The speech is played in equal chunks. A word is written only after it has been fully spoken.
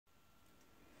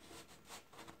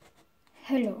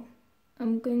Hello,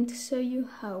 I'm going to show you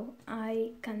how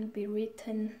I can be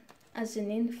written as an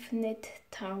infinite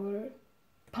power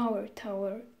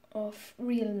tower of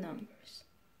real numbers.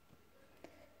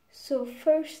 So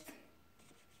first,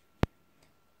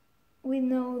 we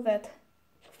know that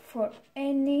for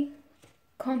any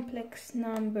complex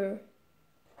number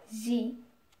z,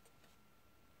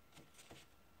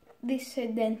 this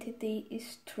identity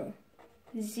is true.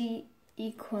 Z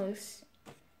equals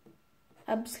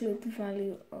absolute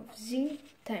value of z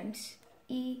times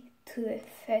e to the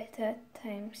theta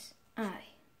times I.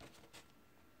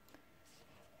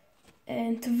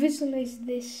 And to visualize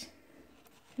this,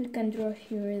 we can draw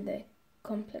here the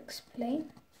complex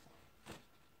plane,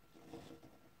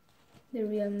 the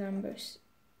real numbers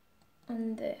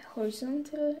on the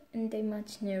horizontal and the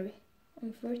imaginary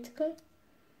on vertical,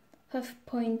 have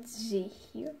point z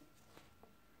here.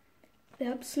 The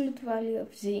absolute value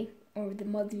of z, or the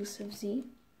modulus of z,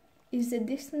 is the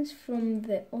distance from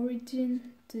the origin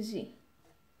to z.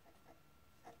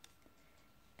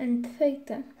 And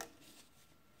theta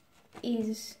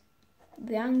is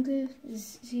the angle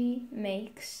z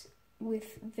makes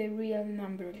with the real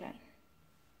number line.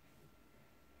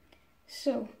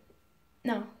 So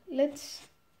now let's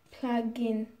plug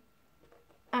in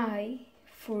I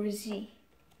for z.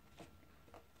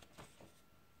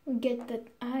 We get that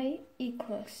I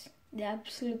equals the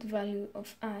absolute value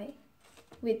of I,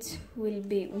 which will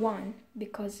be 1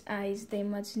 because I is the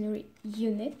imaginary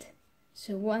unit,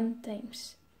 so 1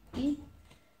 times e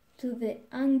to the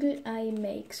angle I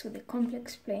makes with the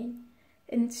complex plane,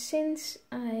 and since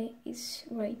I is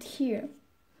right here,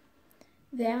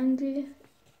 the angle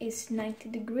is 90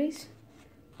 degrees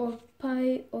or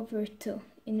pi over 2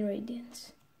 in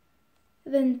radians,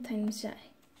 then times I.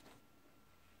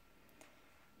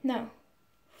 Now,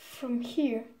 from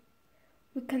here,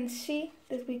 we can see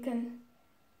that we can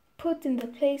put in the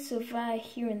place of I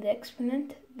here in the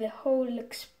exponent the whole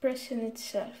expression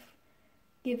itself,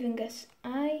 giving us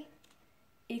I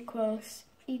equals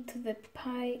e to the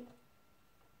pi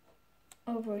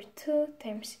over 2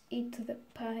 times e to the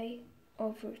pi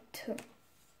over 2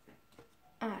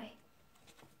 I.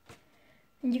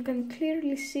 And you can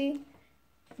clearly see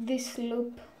this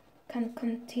loop can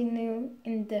continue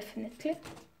indefinitely.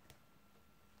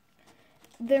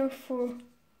 Therefore,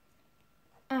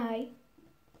 I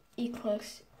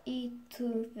equals e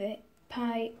to the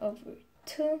pi over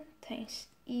 2 times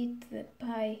e to the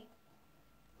pi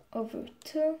over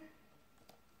 2 ...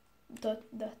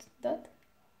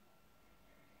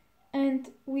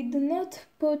 And we do not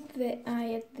put the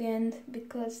I at the end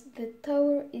because the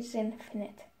tower is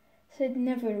infinite, so it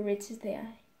never reaches the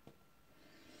I.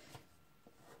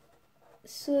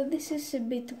 So this is a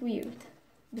bit weird,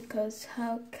 because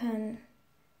how can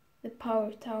the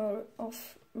power tower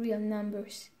of real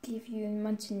numbers give you an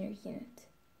imaginary unit?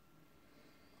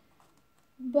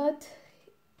 But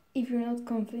if you're not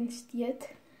convinced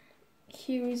yet,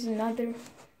 here is another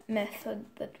method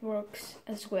that works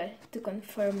as well to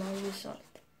confirm our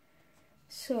result.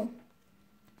 So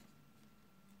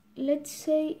let's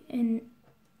say an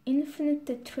infinite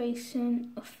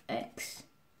iteration of x,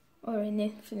 or an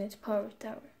infinite power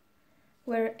tower,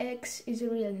 where x is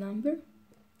a real number,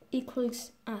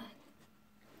 equals I.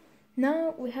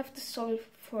 Now we have to solve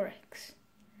for x.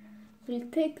 We'll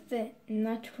take the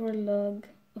natural log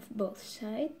of both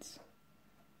sides,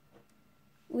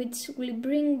 which will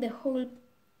bring the whole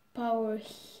power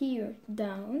here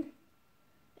down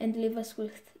and leave us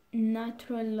with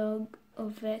natural log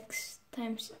of x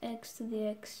times x to the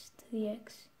x to the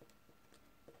x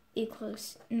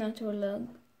equals natural log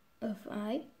of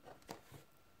I.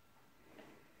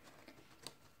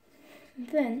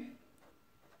 Then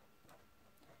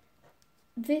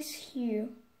this here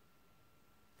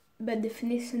by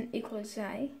definition equals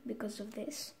I because of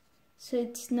this, so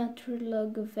it's natural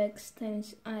log of x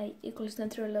times I equals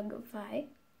natural log of I.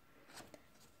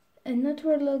 And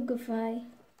natural log of I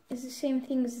is the same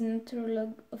thing as the natural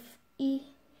log of e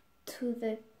to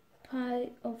the pi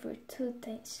over 2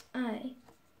 times I,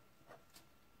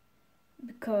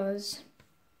 because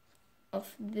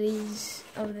of this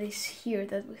here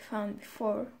that we found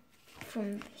before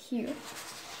from here.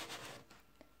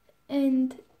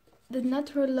 And the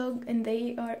natural log and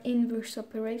they are inverse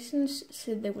operations,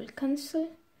 so they will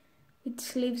cancel,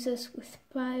 which leaves us with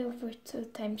pi over 2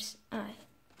 times I.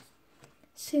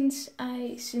 Since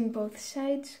I is in both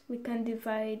sides, we can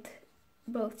divide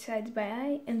both sides by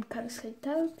I and cancel it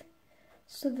out,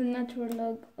 so the natural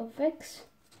log of x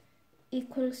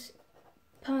equals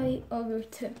pi over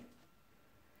 2.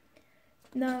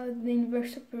 Now the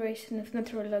inverse operation of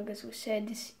natural log, as we said,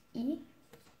 is e,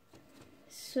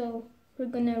 so we're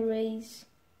gonna raise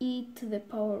e to the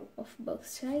power of both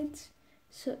sides.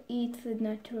 So e to the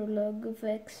natural log of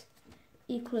x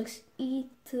equals e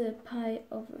to the pi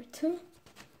over 2,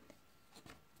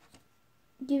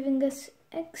 giving us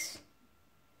x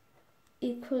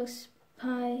equals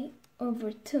pi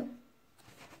over 2.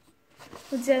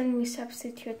 But then we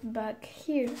substitute back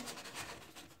here,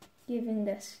 giving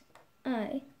us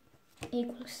I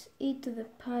equals e to the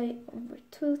pi over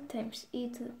 2 times e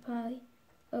to the pi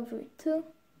over 2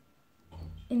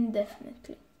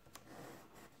 indefinitely.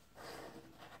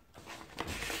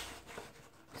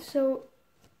 So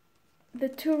the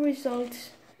two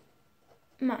results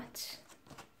match.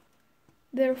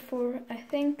 Therefore, I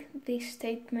think this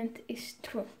statement is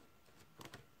true.